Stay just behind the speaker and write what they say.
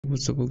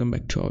what's up, welcome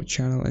back to our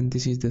channel, and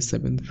this is the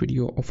 7th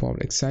video of our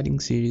exciting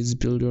series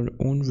Build Your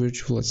Own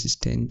Virtual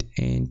Assistant.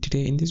 And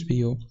today in this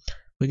video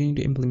we're going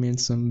to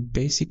implement some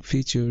basic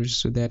features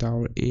so that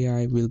our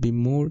AI will be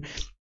more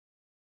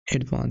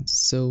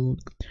advanced. So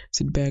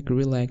sit back,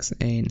 relax,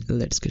 and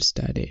let's get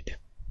started.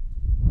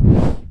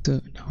 So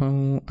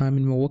now I'm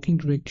in my working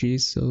directory,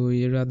 so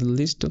here are the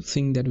list of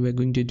things that we're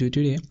going to do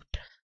today.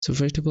 So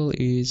first of all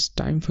is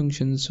time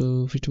function.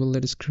 So first of all,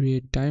 let us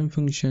create time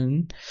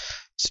function.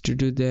 So to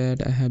do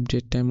that, I have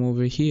datetime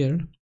over here,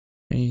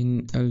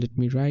 and let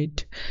me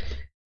write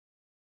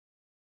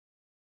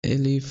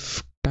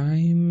elif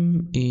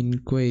time in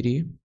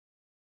query.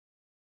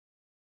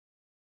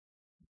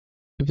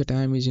 If the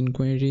time is in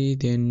query,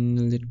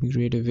 then let me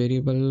create a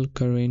variable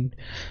current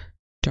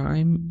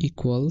time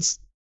equals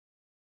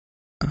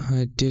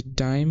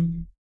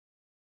datetime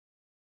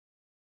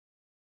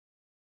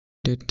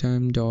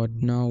dot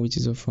now, which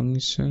is a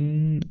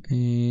function.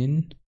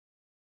 And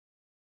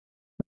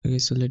okay,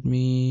 so let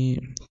me,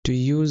 to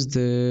use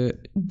the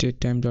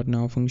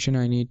datetime.now function,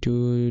 I need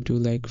to do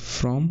like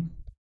from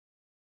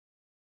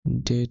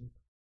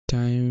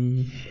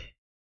datetime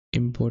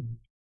import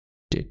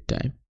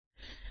datetime,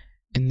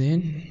 and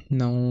then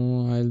now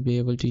I'll be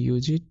able to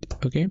use it.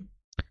 Okay,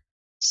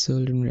 so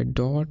let me write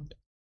dot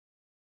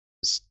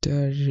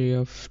start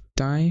of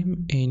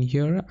time, and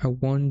here I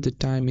want the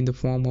time in the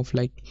form of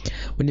like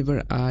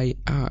whenever I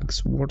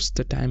ask what's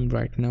the time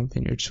right now,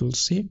 then it will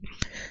say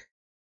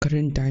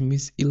current time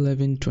is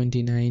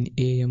 11:29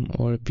 a.m.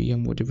 or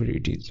p.m., whatever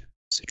it is.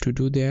 So to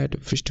do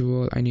that, first of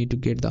all, I need to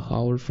get the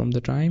hour from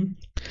the time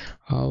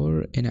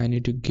hour, and I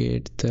need to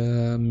get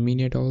the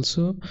minute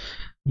also,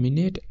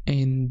 minute,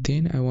 and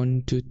then I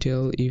want to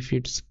tell if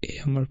it's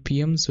am or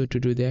pm. So to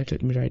do that,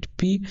 let me write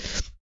p,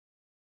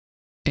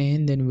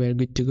 and then we're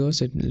good to go.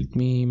 So let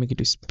me make it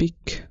to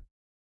speak,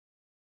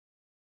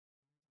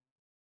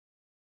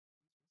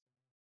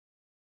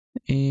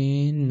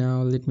 and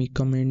now let me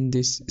comment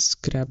this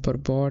scrapper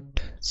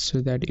bot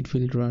so that it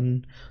will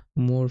run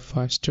more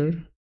faster.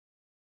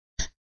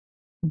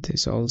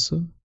 This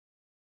also,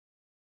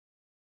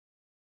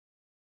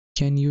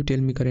 can you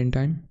tell me current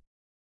time?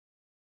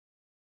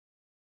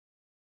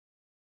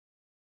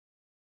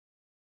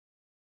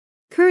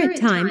 Current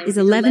time is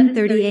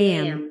 11:30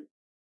 a.m.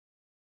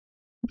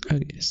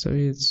 Okay, so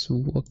it's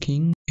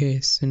working.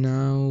 Okay, so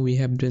now we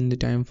have done the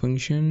time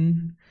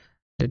function.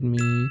 Let me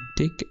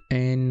tick,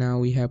 and now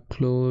we have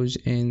close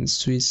and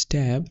switch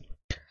tab.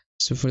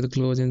 So for the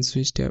close and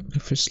switch tab,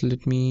 first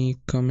let me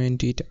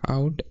comment it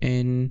out,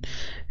 and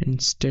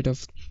instead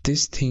of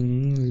this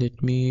thing,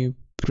 let me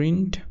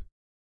print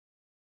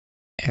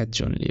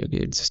h only. Okay,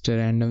 it's just a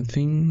random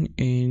thing.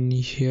 And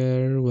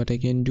here what I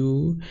can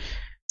do,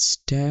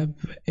 tab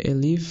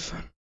elif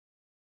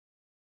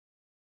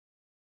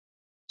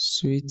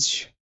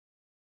switch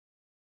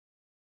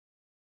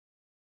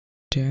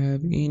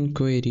tab in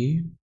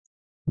query.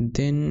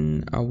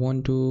 Then I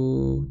want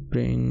to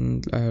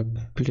print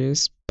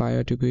place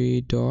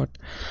priority dot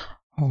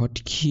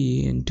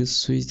hotkey, and to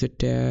switch the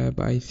tab,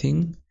 I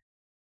think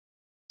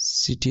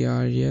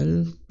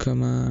ctrl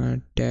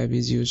comma tab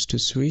is used to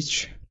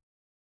switch.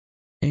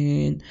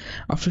 And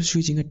after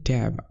switching a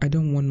tab, I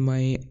don't want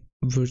my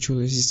virtual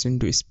assistant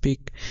to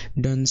speak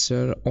done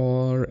sir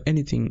or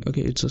anything.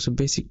 Okay, it's also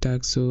basic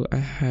tag, so I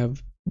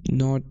have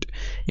not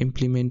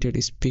implemented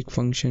a speak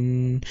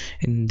function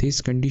in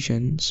this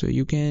condition. So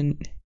you can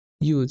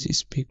use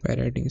speak by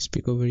writing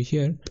speak over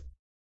here.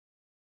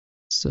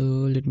 So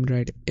let me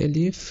write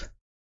elif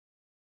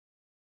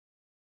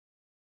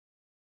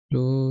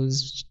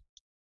close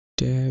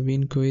tab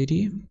in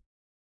query.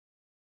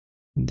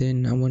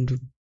 Then I want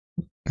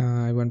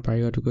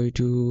prior to go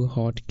to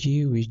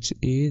hotkey, which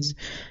is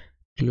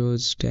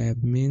close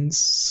tab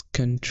means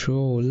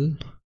control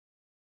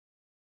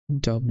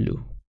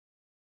W,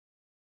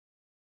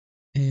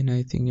 and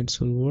I think it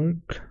will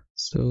work.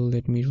 So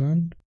let me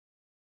run.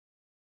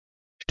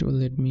 It will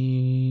let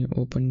me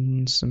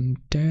open some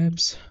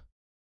tabs.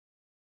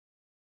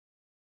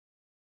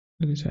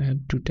 Because I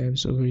have two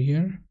tabs over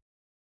here.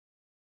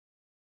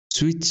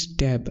 Switch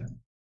tab.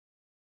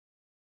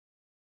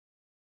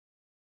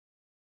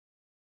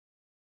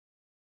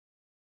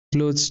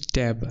 Close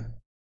tab.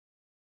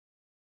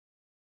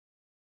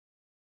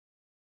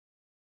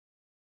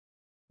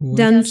 What?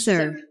 Done,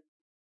 sir.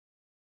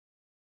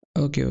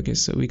 Okay,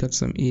 so we got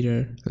some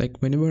error. Like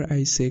whenever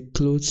I say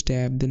close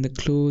tab, then the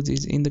close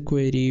is in the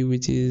query,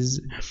 which is,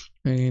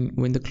 and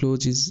when the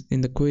close is in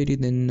the query,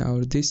 then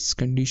our this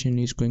condition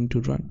is going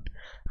to run.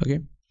 Okay,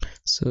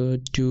 so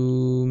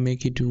to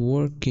make it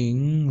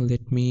working,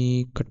 let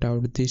me cut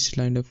out this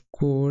line of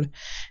code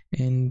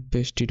and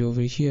paste it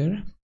over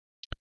here,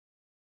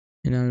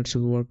 and now it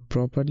will work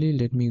properly.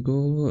 Let me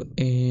go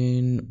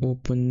and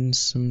open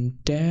some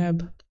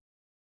tab,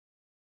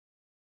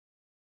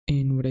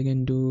 and what I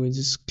can do is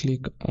just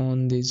click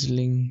on these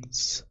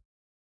links.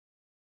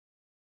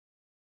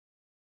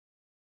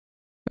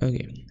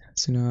 Okay,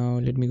 so now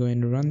let me go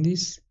and run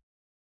this.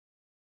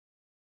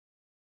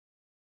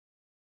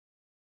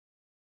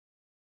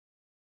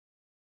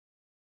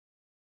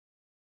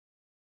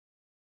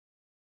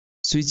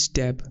 switch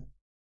tab,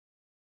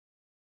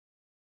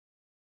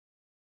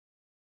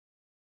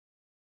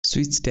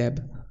 switch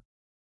tab,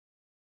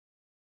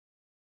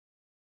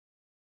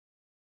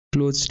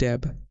 close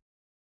tab,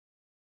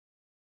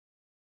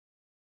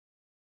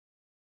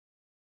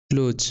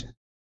 close.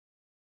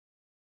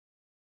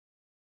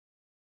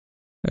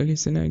 Okay,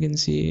 so now you can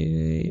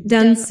see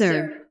Done,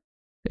 sir.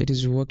 it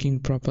is working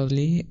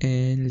properly.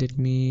 And let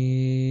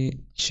me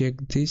check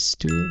this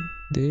to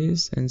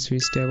this and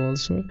switch tab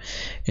also.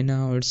 And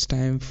now it's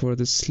time for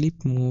the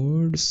sleep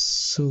mode.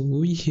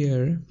 So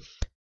here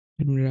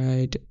let me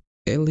write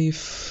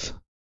elif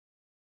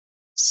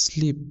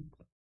sleep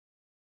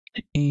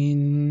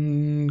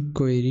in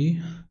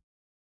query.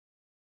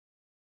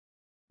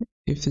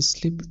 If the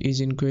sleep is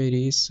in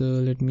query, so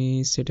let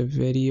me set a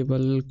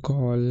variable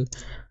called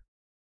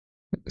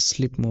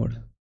sleep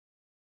mode.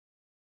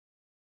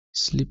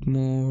 Sleep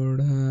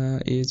mode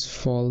is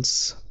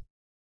false,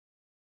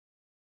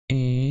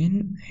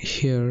 and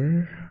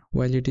here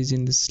while it is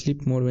in the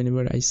sleep mode,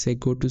 whenever I say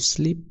go to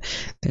sleep,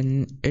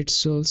 then it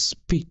shall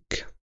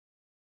speak.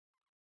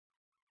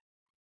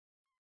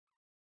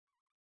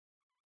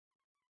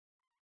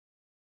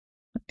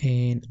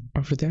 And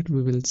after that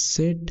we will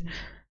set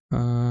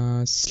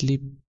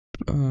sleep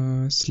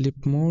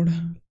mode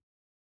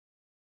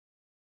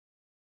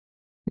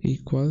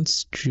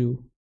equals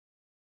true.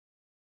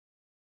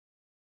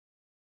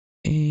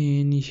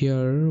 And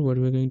here what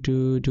we're going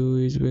to do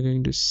is we're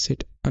going to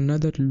set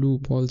another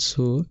loop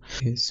also.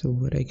 Okay, so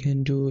what I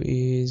can do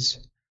is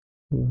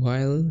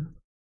while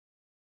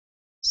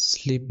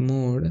sleep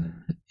mode,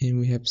 and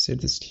we have set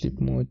the sleep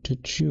mode to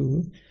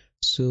true,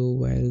 so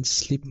while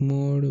sleep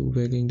mode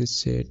we're going to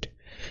set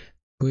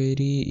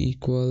query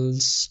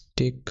equals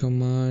take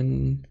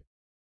command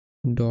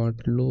dot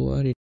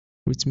lower,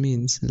 which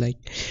means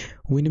like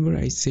whenever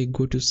I say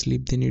go to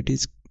sleep, then it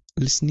is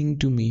listening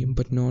to me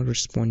but not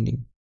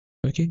responding.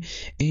 Okay,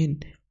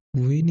 and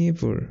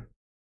whenever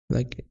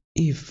like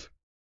if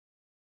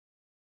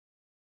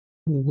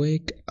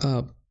wake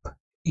up,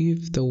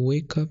 if the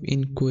wake up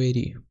in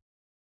query,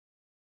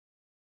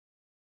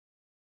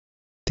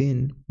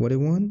 then what I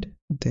want,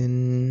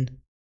 then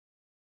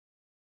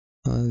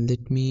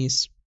let me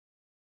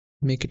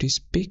make it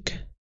speak.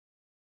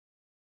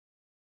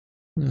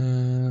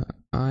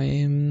 I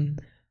am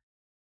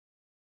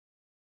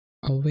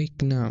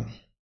awake now.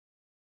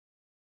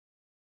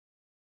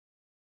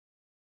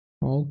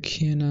 How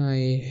can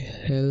I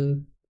help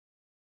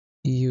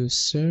you,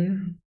 sir?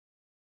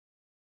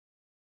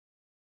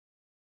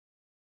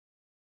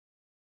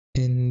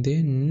 And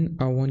then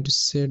I want to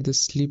set the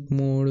sleep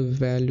mode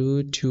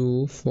value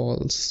to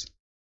false.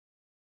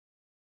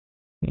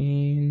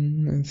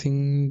 And I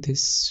think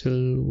this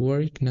will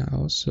work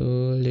now, so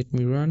let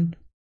me run.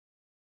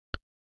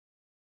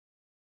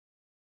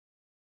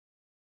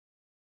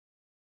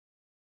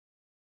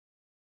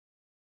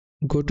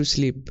 Go to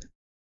sleep.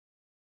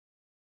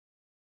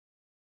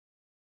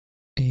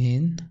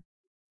 And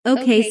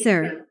Okay,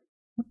 sir.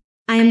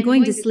 I am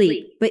going to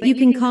sleep, but you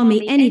can call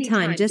me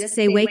anytime. Just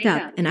say wake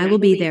up and I will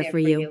be there for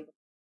you.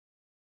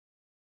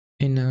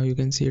 and now you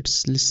can see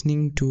it's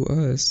listening to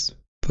us,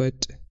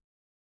 but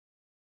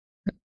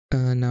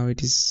now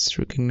it is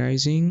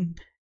recognizing.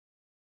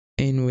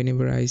 And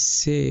whenever I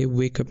say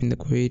wake up in the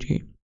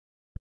query,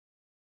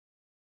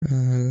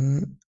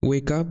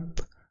 wake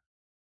up,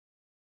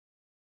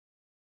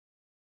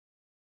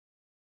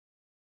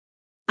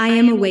 I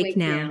am awake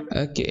now.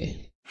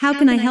 okay. How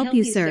can I help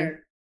you,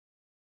 sir?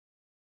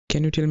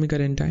 Can you tell me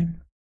current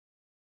time?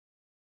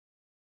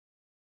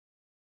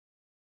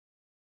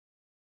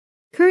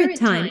 Current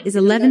time is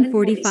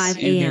 11:45 You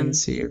can a.m.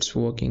 see it's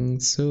working.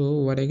 So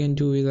what I can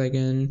do is I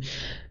can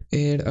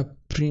add a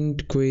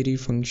print query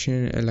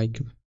function,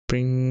 like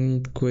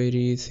print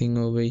query thing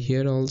over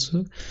here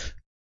also.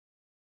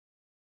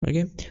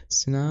 Okay,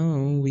 so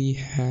now we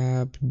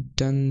have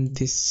done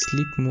this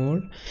sleep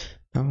mode.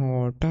 Now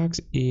our task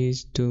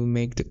is to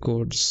make the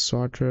code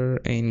shorter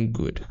and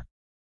good.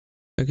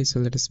 Okay, so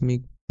let us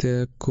make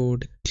the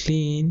code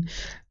clean.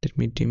 Let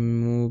me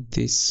remove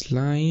this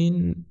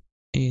line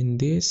in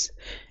this,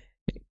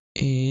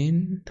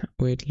 and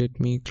wait, let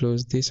me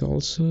close this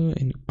also.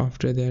 And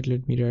after that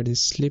let me write the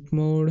sleep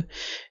mode,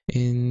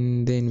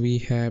 and then we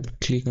have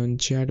click on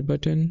chat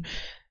button,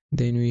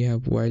 then we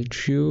have while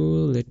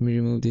true. Let me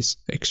remove this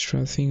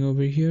extra thing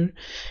over here,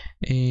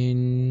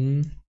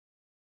 and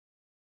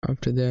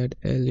after that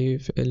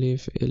elif,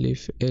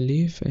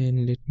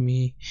 and let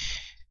me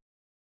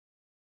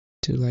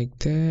do like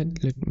that.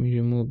 Let me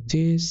remove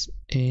this,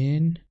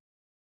 and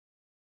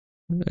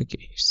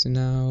okay, so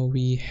now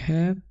we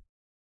have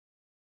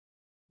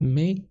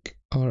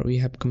we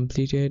have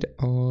completed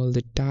all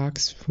the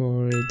tasks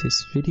for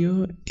this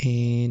video,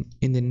 and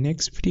in the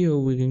next video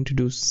we're going to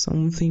do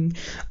something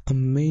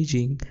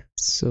amazing.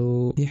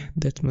 So yeah,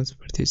 that's much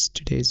for this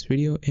today's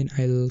video, and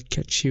I'll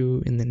catch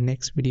you in the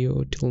next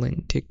video. Till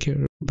then, take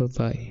care, bye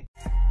bye.